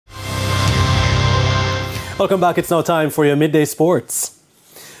Welcome back. It's now time for your midday sports.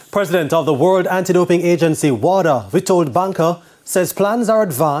 President of the World Anti-Doping Agency, WADA, Witold Banka, says plans are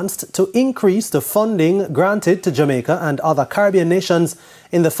advanced to increase the funding granted to Jamaica and other Caribbean nations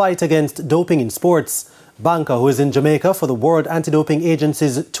in the fight against doping in sports. Banka, who is in Jamaica for the World Anti-Doping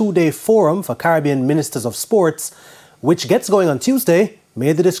Agency's two-day forum for Caribbean Ministers of Sports, which gets going on Tuesday,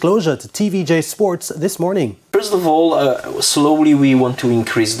 made the disclosure to TVJ Sports this morning. First of all, slowly we want to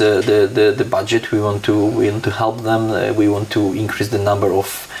increase the budget. We want to help them. We want to increase the number of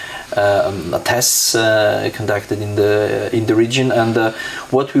tests conducted in the region, and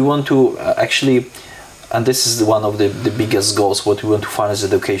what we want to actually, and this is one of the biggest goals, what we want to find is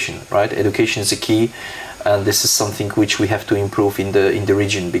education. Right, education is the key, and this is something which we have to improve in the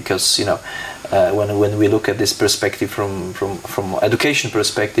region, because when we look at this perspective from education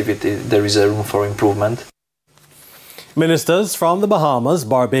perspective, there is a room for improvement. Ministers from the Bahamas,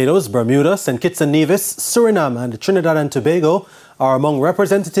 Barbados, Bermuda, St. Kitts and Nevis, Suriname and Trinidad and Tobago are among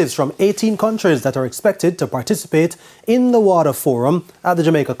representatives from 18 countries that are expected to participate in the WADA Forum at the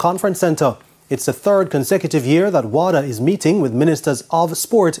Jamaica Conference Centre. It's the third consecutive year that WADA is meeting with ministers of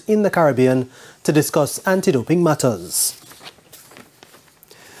sport in the Caribbean to discuss anti-doping matters.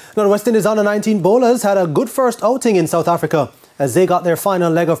 Now, the West Indies under-19 bowlers had a good first outing in South Africa as they got their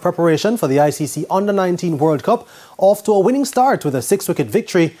final leg of preparation for the ICC Under-19 World Cup off to a winning start with a 6-wicket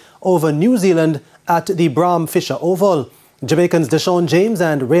victory over New Zealand at the Bram Fisher Oval. Jamaicans Deshaun James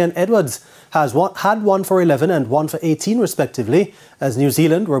and Ryan Edwards had 1 for 11 and 1 for 18 respectively, as New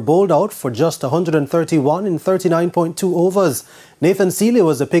Zealand were bowled out for just 131 in 39.2 overs. Nathan Seeley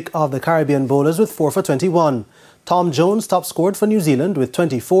was the pick of the Caribbean bowlers with 4 for 21. Tom Jones top scored for New Zealand with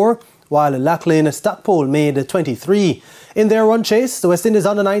 24, while Lachlan Stackpole made 23. In their run chase, the West Indies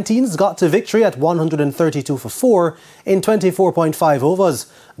under-19s got to victory at 132 for 4 in 24.5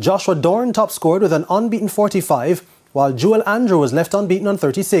 overs. Joshua Dorn top scored with an unbeaten 45, while Joel Andrew was left unbeaten on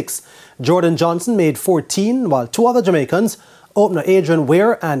 36. Jordan Johnson made 14, while two other Jamaicans, opener Adrian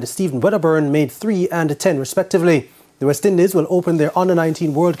Weir and Stephen Wedderburn, made 3 and 10 respectively. The West Indies will open their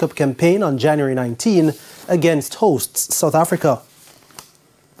Under-19 World Cup campaign on January 19 against hosts South Africa.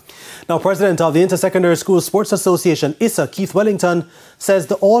 Now, President of the Intersecondary School Sports Association, ISSA, Keith Wellington, says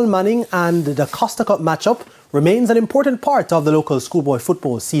the All Manning and the Costa Cup matchup remains an important part of the local schoolboy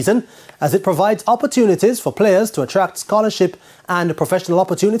football season, as it provides opportunities for players to attract scholarship and professional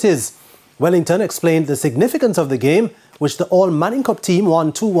opportunities. Wellington explained the significance of the game, which the All Manning Cup team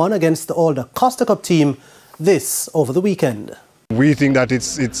won 2-1 against the All Costa Cup team this over the weekend. We think that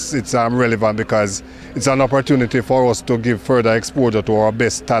it's relevant because it's an opportunity for us to give further exposure to our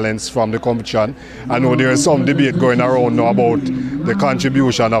best talents from the competition. I know there is some debate going around now about the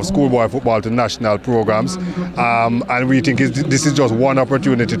contribution of schoolboy football to national programs, and we think this is just one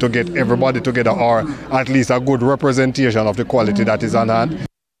opportunity to get everybody together, or at least a good representation of the quality that is on hand.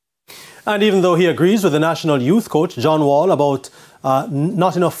 And even though he agrees with the national youth coach John Wall about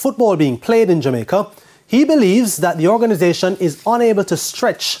not enough football being played in Jamaica, he believes that the organisation is unable to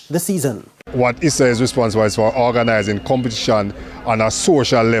stretch the season. What ISSA is responsible for organising competition on a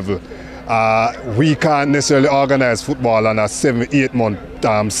social level. We can't necessarily organise football on a 7-8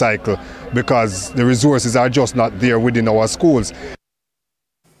 month cycle because the resources are just not there within our schools.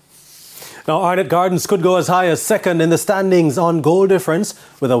 Now, Arnett Gardens could go as high as second in the standings on goal difference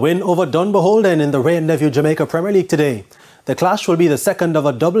with a win over Dunbeholden in the Ray and Nephew Jamaica Premier League today. The clash will be the second of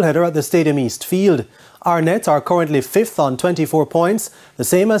a doubleheader at the Stadium East Field. Arnett are currently 5th on 24 points, the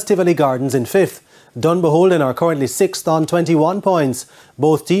same as Tivoli Gardens in 5th. Dunbeholden are currently 6th on 21 points.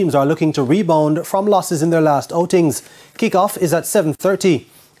 Both teams are looking to rebound from losses in their last outings. Kick-off is at 7:30.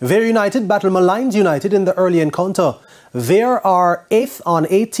 Vere United battle Malines United in the early encounter. Vere are 8th on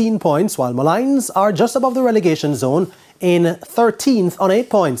 18 points, while Malines are just above the relegation zone in 13th on 8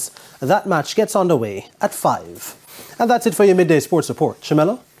 points. That match gets underway at 5. And that's it for your Midday Sports Report.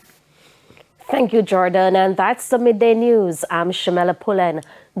 Shamela? Thank you, Jordan. And that's the Midday News. I'm Shamela Pullen.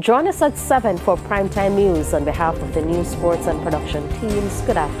 Join us at 7 for Primetime News. On behalf of the News, Sports and Production teams,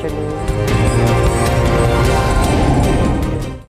 good afternoon.